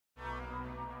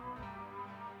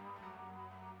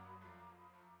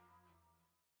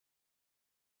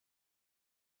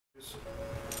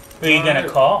Who are you gonna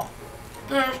call?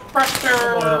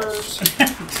 Ghostbusters!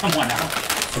 Someone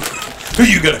else. Who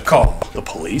you gonna call? The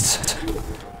police?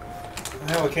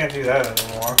 Hell, we can't do that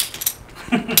anymore.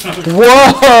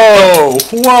 Whoa!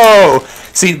 Whoa!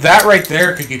 See, that right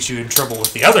there could get you in trouble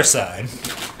with the other side.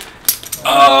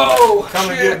 Oh! Come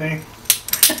and get me.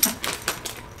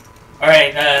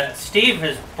 Alright, Steve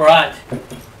has brought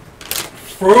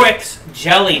Fruit's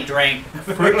jelly drink.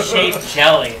 Fruit-shaped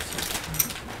jellies.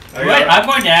 I'm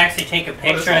going to actually take a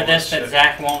picture of this that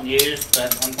Zach won't use,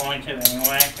 but I'm going to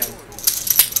anyway.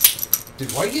 Dude,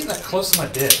 why are you getting that close to my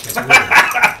dick? It's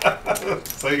weird.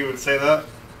 So you would say that?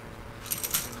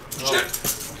 Well,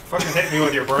 fucking hit me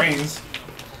with your brains.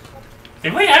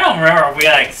 Did we? I don't remember if we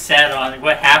like said on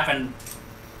what happened.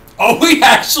 Oh, we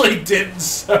actually didn't.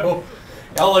 So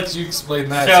I'll let you explain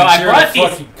that. So I brought the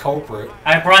fucking culprit.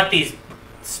 I brought these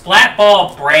splat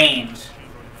ball brains.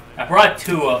 I brought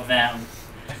 2 of them.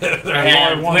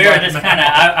 And we were just kind of.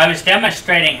 I was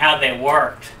demonstrating how they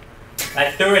worked. I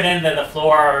threw it into the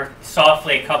floor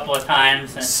softly a couple of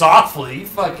times. And softly? You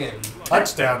fucking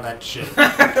touchdown that shit.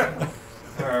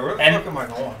 Alright, where the fuck am I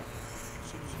going?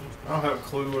 I don't have a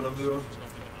clue what I'm doing.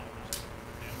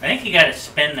 I think you got to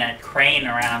spin that crane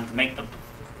around to make the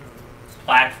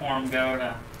platform go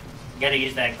to. You got to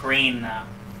use that green. Now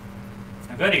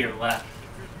go to your left.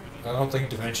 I don't think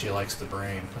Da Vinci likes the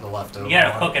brain or the leftover. You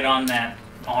got to hook it on that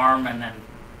arm and then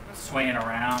swing it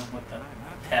around with the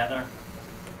tether.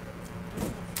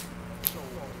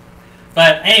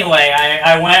 But anyway,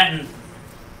 I went and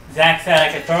Zach said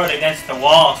I could throw it against the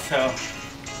wall, so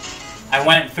I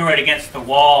went and threw it against the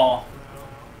wall.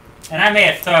 And I may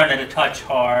have thrown it a touch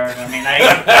hard. I mean,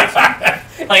 I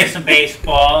played some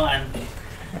baseball, and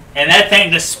that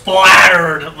thing just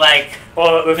splattered like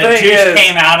the juice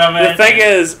came out of it. The thing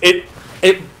is,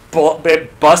 it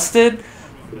busted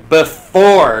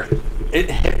before it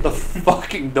hit the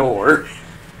fucking door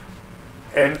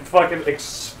and fucking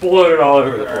exploded all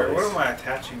over the place. What am I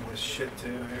attaching this shit to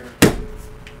here?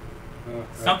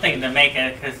 Something to make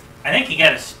it, because I think you got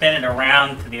to spin it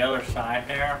around to the other side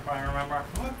there, if I remember.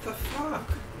 What the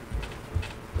fuck?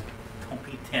 Don't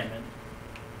be timid.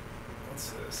 What's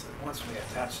this? Once we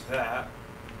attach that.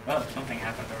 Oh, something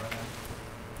happened over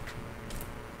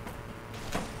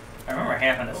there. I remember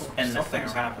having to spin this thing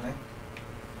Something's around. happening.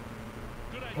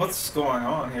 What's going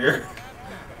on here?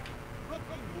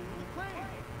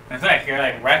 It's like you're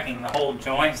like wrecking the whole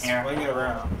joint here. Swing it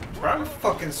around. Try to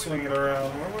fucking swing it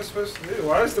around. What am I supposed to do?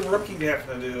 Why does the rookie have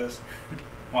to do this?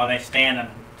 While they stand and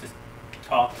just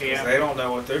talk to you. They don't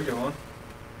know what they're doing.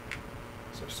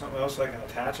 Is there something else I can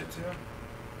attach it to?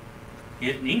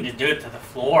 You can just do it to the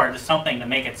floor, just something to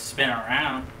make it spin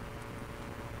around.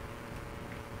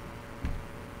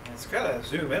 It's gotta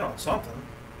zoom in on something.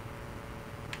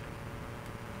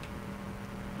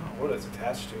 I don't know what it's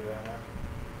attached to right now.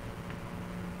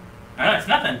 No, it's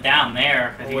nothing down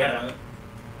there, because you Wait a gotta... minute.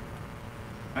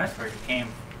 That's where it came.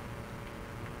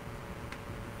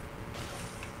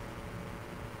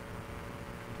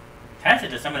 Attach it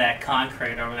to some of that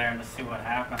concrete over there and just see what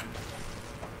happens.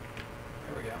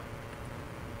 There we go.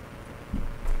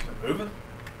 Is it moving?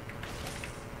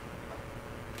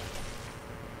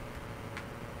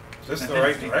 Is this the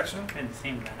right direction? Didn't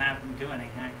seem to do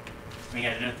anything. We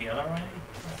gotta do it the other way?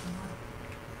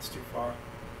 It's too far.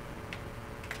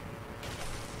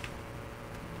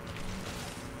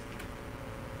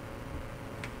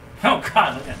 Oh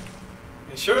god, look at it.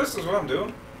 You sure this is what I'm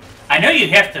doing? I know you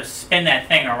have to spin that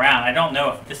thing around. I don't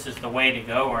know if this is the way to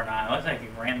go or not. It looks like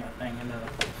you ran the thing into the...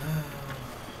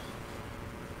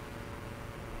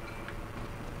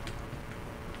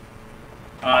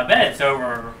 I bet it's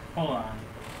over... Hold on.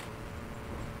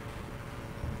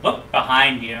 Look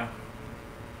behind you.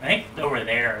 I think over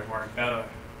there is where it goes.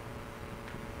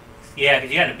 Yeah,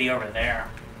 because you got to be over there.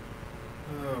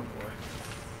 Oh boy.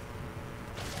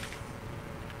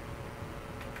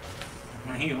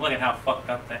 You look at how fucked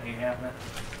up that you have it.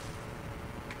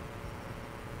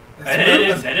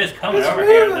 It is coming over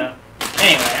here though.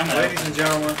 Anyway, I'm gonna... Ladies and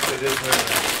gentlemen, it is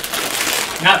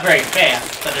moving. Not very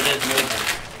fast, but it is moving.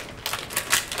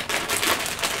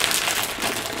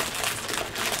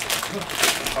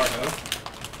 Hard enough.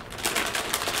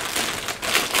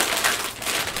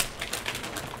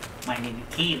 Might need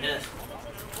to key this.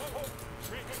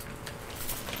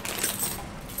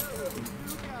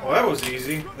 Well, that was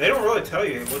easy. They don't really tell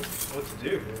you what to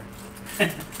do here.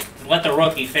 Let the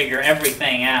rookie figure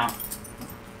everything out.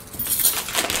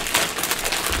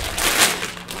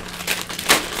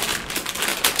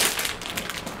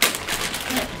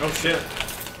 Oh shit.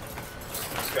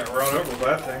 Just got run over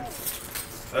by that thing.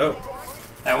 Oh.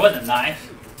 That wasn't nice.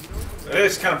 They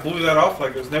just kind of blew that off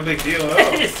like it was no big deal at I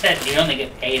all. just said you only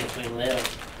get paid if we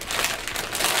live.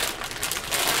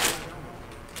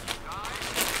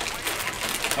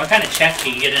 What kind of check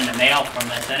do you get in the mail from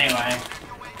this anyway?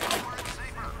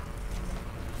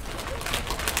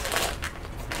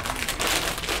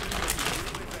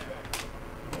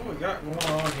 What we got going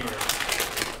on here?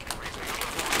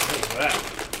 What is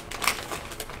that?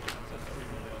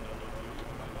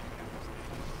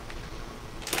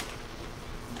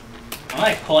 I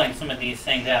like pulling some of these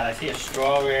things out. I see a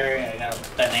strawberry, I got a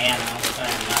banana, which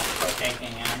I'm not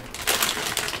partaking in.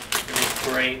 It's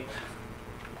grape.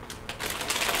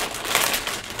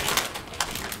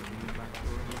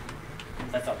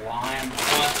 That's a lime.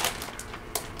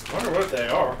 I wonder what they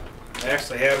are. They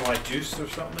actually have like juice or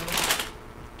something in them?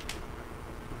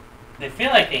 They feel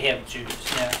like they have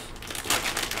juice, yes.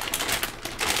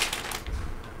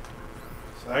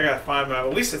 So I gotta find my.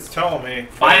 At least it's telling me.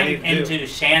 what I Find need to do. into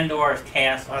Shandor's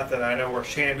castle. Not that I know where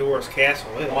Shandor's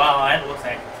castle is. Well, it looks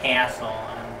like a castle,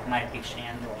 and it might be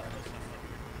Shandor.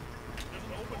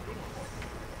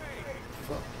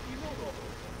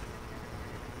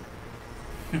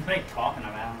 What are you talking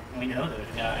about? We know those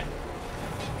guys.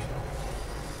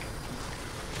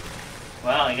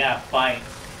 Well, you gotta fight.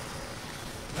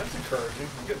 That's encouraging.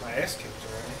 I'm getting my ass kicked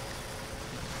already.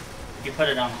 You put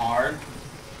it on hard.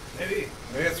 Maybe.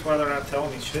 Maybe that's why they're not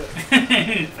telling me shit.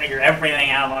 Figure everything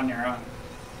out on your own.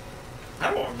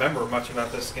 I don't remember much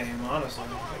about this game, honestly.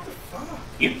 What the fuck?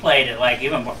 You played it like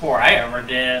even before I ever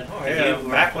did. Oh yeah, You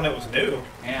were- back when it was new.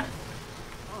 Yeah.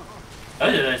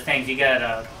 Those are those things you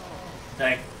gotta,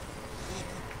 like,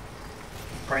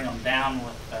 bring them down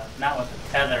with, not with the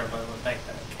tether, but with, like,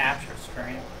 the capture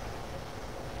screen.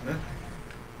 Yeah.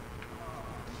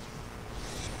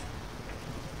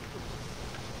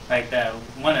 Like, the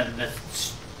one of the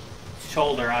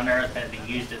shoulder unearth that they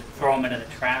used to throw them into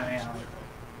the trap, you know.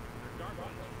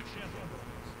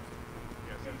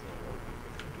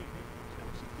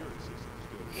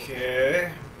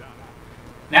 Okay.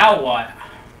 Now what?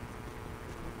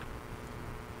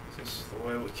 Is this the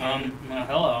way we came? Well,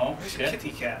 hello. Where's the Shit.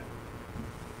 kitty cat?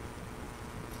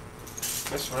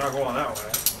 Guess we're not going that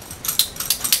way.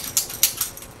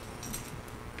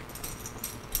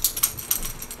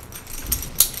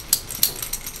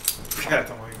 God,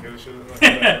 don't want to go through like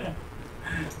that.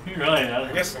 You really I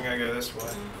does. guess I'm gonna go this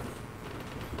way.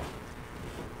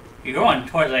 You're going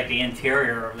towards, like, the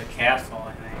interior of the castle,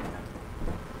 I think.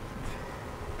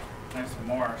 There's some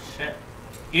more shit.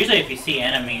 Usually if you see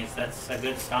enemies, that's a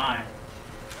good sign.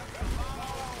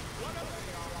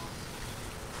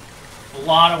 A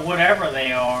lot of whatever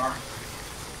they are.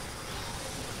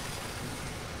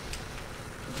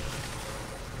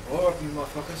 Blow up, you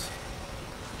motherfuckers.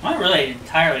 I'm not really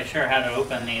entirely sure how to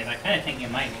open these. I kind of think you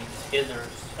might need scissors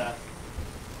stuff.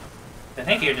 I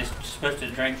think you're just supposed to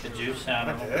drink the juice out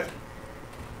I of them. did.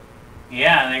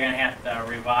 Yeah, they're gonna have to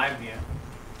revive you.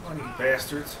 Oh, you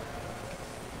bastards.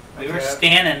 We were Okay.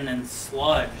 standing in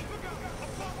sludge.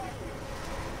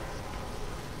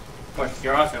 Of course,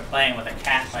 you're also playing with a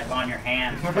cat like on your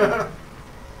hand.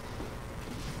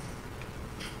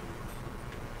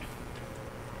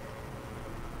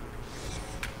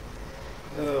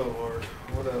 Oh Lord,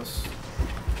 what else?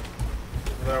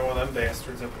 Another one of them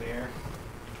bastards up in the air.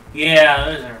 Yeah,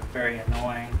 those are very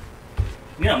annoying.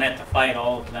 You don't have to fight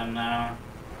all of them though.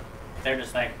 They're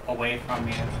just like away from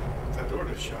you. That door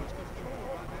just shut.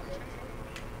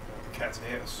 Cat's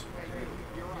ass.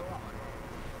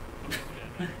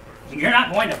 You're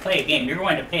not going to play a game. You're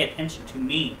going to pay attention to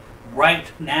me right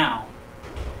now.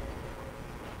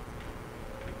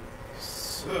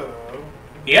 So,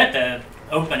 You have to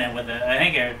open it with a. I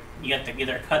think you have to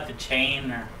either cut the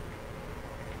chain or.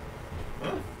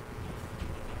 huh?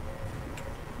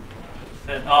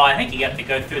 Oh, I think you have to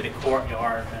go through the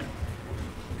courtyard and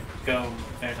go.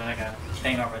 There's like a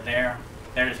thing over there.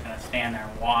 They're just gonna stand there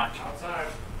and watch. Outside.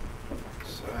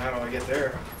 So how do I get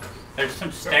there? There's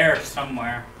some stairs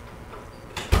somewhere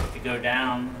to go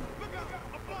down.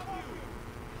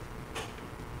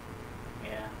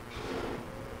 Yeah.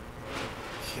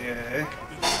 Okay.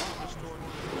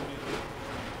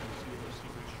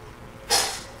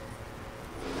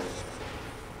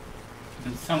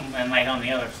 And like on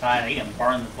the other side, you can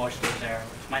burn the bushes there,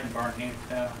 which might burn you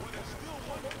too.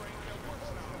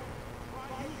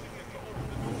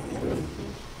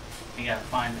 You gotta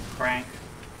find the crank.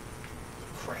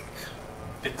 Crank.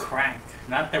 The crank.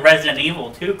 Not the Resident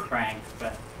Evil 2 crank,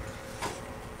 but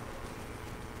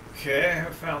Okay, I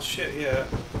haven't found shit yet.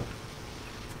 that's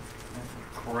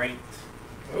great.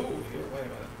 Oh, here, wait a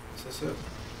minute. Is this it?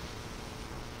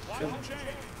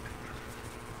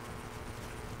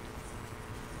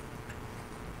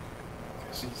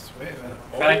 Jesus, wait a minute.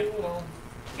 Right. Hold on.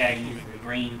 Gotta use the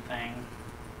green thing.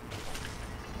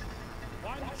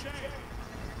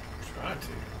 Trying to.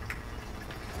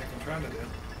 I think I'm trying to do.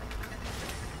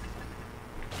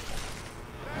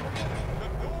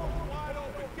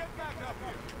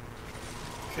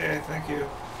 Okay, thank you.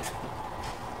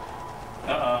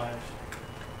 Uh-oh.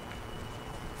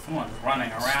 Someone's running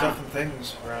around. Stuffing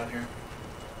things around here.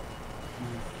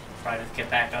 Try to get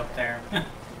back up there.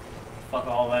 Fuck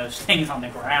all those things on the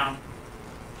ground.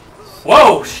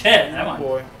 Whoa, shit! That Oh one.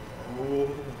 boy. Ooh,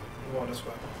 I'm going this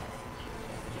way.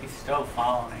 He's still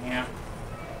following, yeah.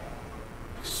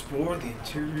 Explore the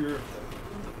interior of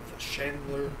the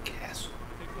Chandler Castle.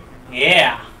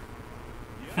 Yeah.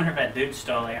 I wonder if that dude's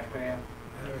still after him.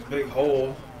 There's a big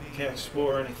hole. You can't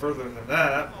explore any further than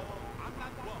that.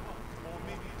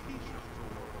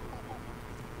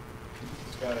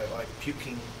 It's got a like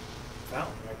puking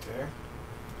fountain right there.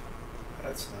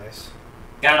 That's nice.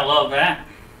 Gotta love that.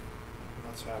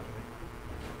 What's happening?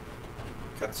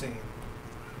 Cutscene.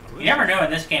 You never know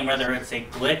in this game whether it's a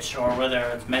glitch or whether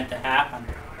it's meant to happen.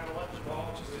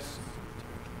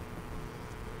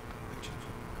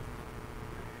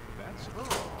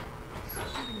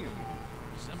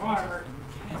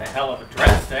 What a hell of a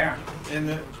dress there. In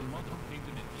it.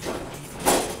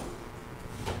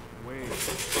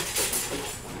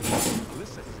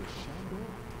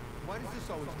 Why does this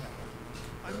always happen?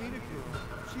 I mean a girl.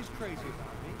 She's crazy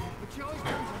about me, but she always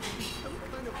turns out to be some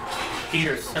kind of...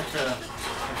 Peter's such a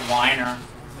whiner.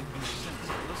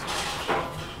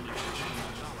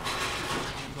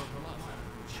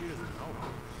 She doesn't know.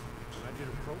 When I did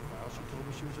her profile, she told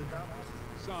me she was adopted.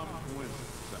 Some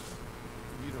coincidence.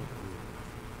 You don't believe it.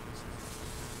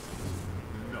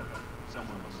 No.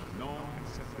 Someone must have known and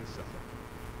set this up.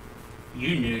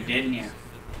 You knew, didn't you?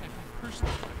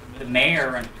 The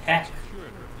mayor and Peck.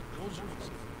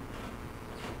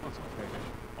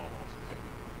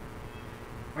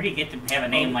 Where do you get to have a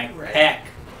name like Peck?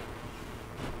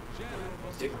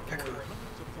 Dick Pecker.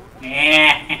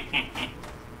 Yeah.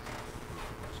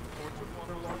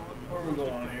 Where are we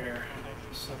going here?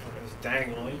 Something is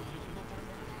dangling.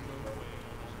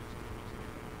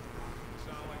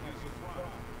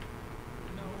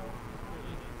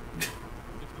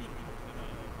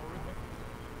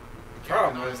 The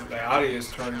problem is that the audio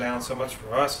is turned down so much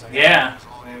for us. Yeah.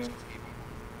 I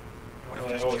don't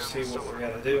really always see what we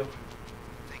gotta do.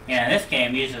 Yeah, this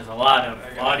game uses a lot of I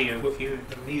gotta audio flip cues.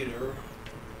 the meter.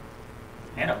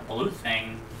 I had a blue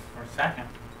thing for a second.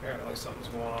 Apparently something's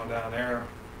going on down there.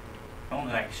 Don't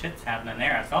look like shit's happening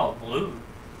there. I saw a blue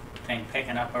thing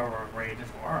picking up over where you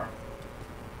just were.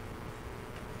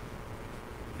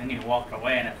 Then you walked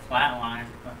away and it flatlined.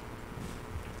 But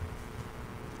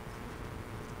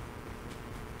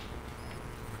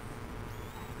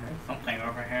there's something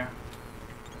over here.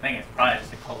 I think it's probably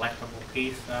just a collectible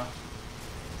piece, though.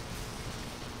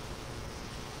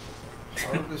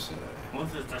 Hard to say. We'll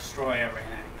just destroy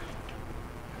everything.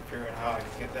 Figure out how I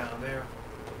can get down there.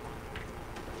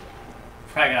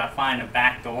 Probably gotta find a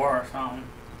back door or something.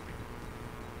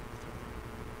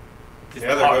 Just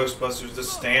The other park- Ghostbusters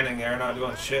just standing there, not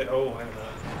doing shit. Oh, wait a minute.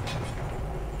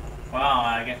 Well,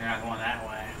 I guess you're not going that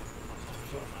way.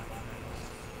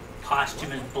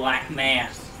 Posthumous black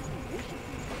mask.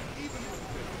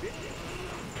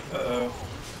 Uh-oh.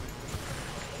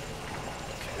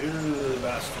 Ew,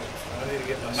 bastard. I need to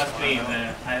get my Must be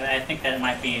slime out. I think that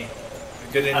might be A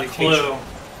good a indication. clue.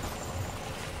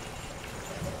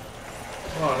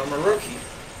 Come on, I'm a rookie. I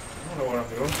don't know what I'm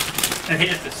doing. They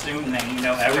just assume that you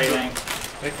know everything.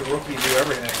 Make the rookie do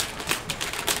everything.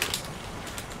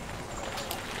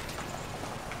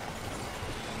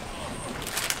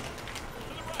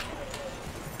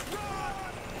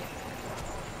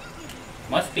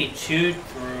 Must be chewed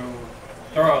through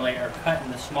thoroughly or cut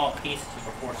into small pieces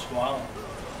before swallowing.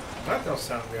 That don't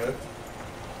sound good.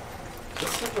 Is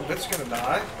this little bitch gonna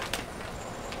die?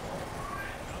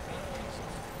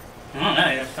 I don't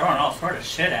know, they're throwing all sort of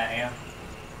shit at you.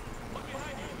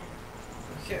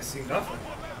 I can't see nothing.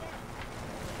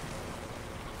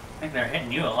 I think they're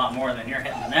hitting you a lot more than you're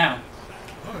hitting them.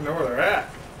 I don't know where they're at.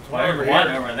 There's Well, there's one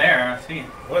over there, I see.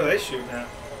 What are they shooting at?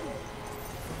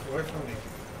 Get away from me.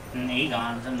 And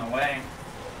Egon's in the way.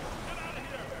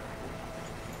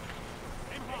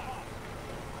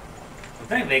 I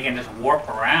think they can just warp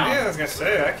around. Yeah, I was gonna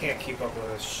say, I can't keep up with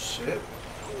this shit.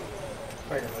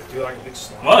 I'm gonna do like a big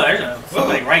slime. Whoa, there's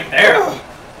somebody right there. Ugh.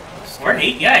 Where'd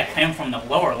he get? He came from the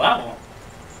lower level.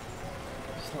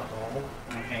 It's not normal.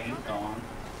 Okay, he's gone.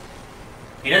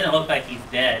 He doesn't look like he's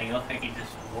dead. He looks like he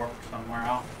just warped somewhere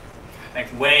else.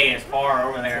 Like way as far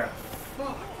over there.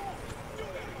 Fuck.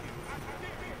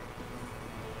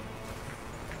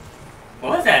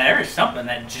 What was that? There was something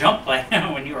that jumped like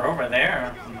when you were over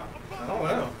there from the I don't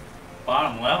know.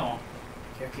 bottom level.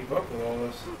 Can't keep up with all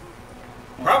this.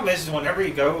 Problem is, whenever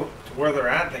you go to where they're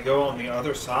at, they go on the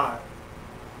other side.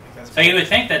 Like that's So you would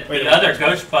think that Wait, the other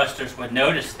Ghostbusters would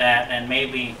notice that and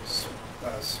maybe,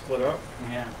 split up.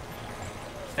 yeah,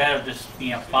 instead of just,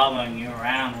 you know, following you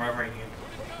around wherever you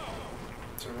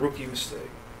It's a rookie mistake.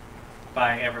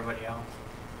 by everybody else.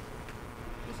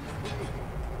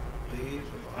 Leave.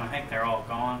 I think they're all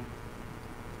gone.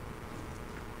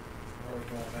 Where are we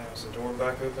going now? Is the door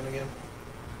back open again?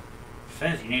 It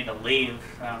says you need to leave,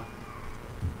 so.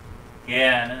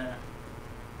 Yeah,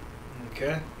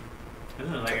 Okay. this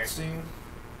is like Cutscene.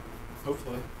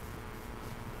 Hopefully.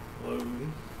 Load.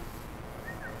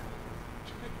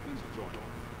 Please join.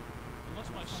 Unless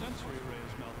my sensory array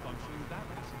is malfunctioning, that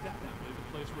is definitely the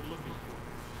place we're looking for.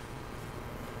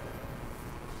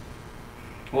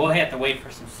 we'll have to wait for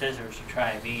some scissors to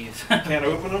try these. Can't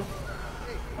open them?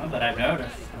 Well, that I've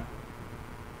noticed.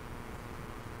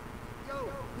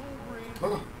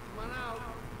 Oh.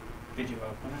 Did you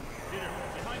open it?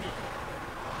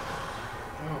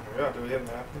 Oh my god, do we have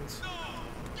napkins?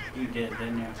 You did,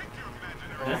 didn't you?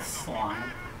 That's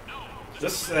slime. Is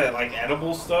this like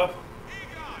edible stuff?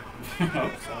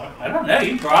 Hope so. I don't know.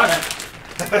 You brought it.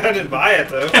 I didn't buy it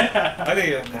though. I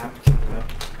need a napkin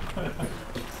though.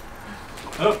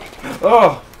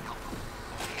 Oh.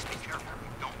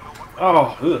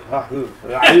 Oh.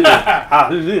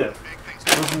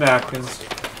 Those napkins.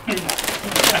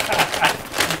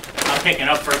 I'm picking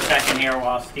up for a second here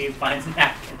while Steve finds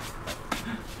napkins.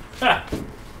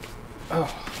 Oh.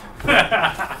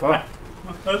 Fuck.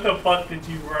 What the fuck did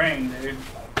you bring, dude?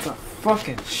 What the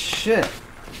fucking shit?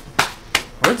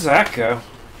 Where'd Zach go?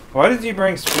 Why did you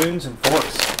bring spoons and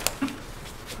forks?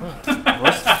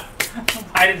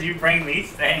 Why did you bring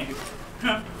these things?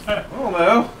 I don't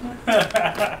know.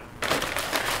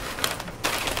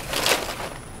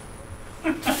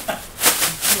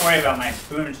 Don't worry about my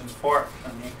spoons and forks. I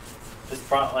mean, just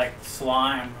brought like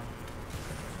slime.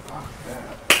 Fuck that.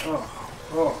 Oh.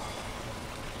 Oh.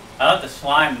 I thought the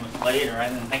slime was later. I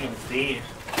didn't think it was these.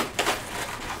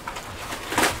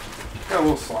 Got a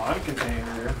little slime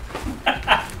container here.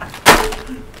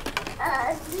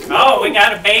 Oh, we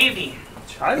got a baby.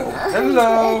 Child.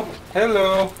 Hello.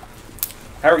 Hello.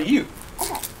 How are you?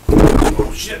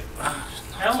 Oh shit.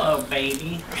 Hello,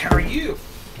 baby. How are you?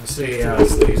 Let's see how it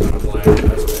stays on a blank.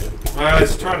 That's bad. I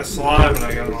was trying to slime and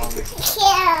I got it on me.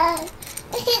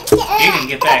 You can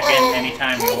get back in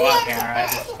anytime you want here.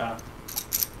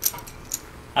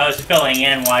 I was filling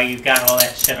in while you got all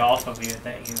that shit off of you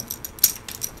that you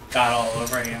got all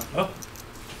over you. Oh.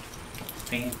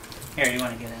 Bean. Here, you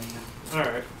want to get in here.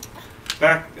 Alright.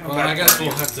 Back. Well, I guess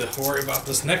we'll have to worry about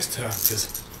this next time,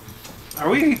 because... Are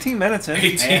we 18 minutes in?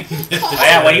 18 minutes.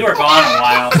 Yeah, well, you were gone a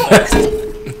while.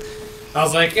 So. I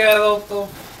was like, yeah,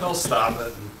 they'll stop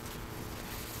it.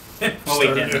 Well, we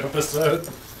Start a new didn't. episode.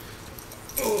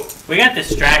 We got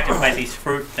distracted by these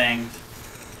fruit things.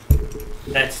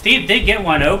 That Steve did get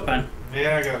one open.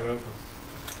 Yeah, I got it open.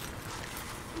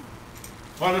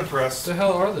 Unimpressed. What the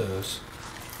hell are those?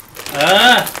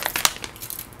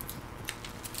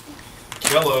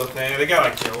 Jello thing. They got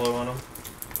like Jello on them.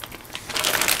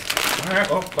 Alright,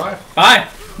 well, bye. Bye.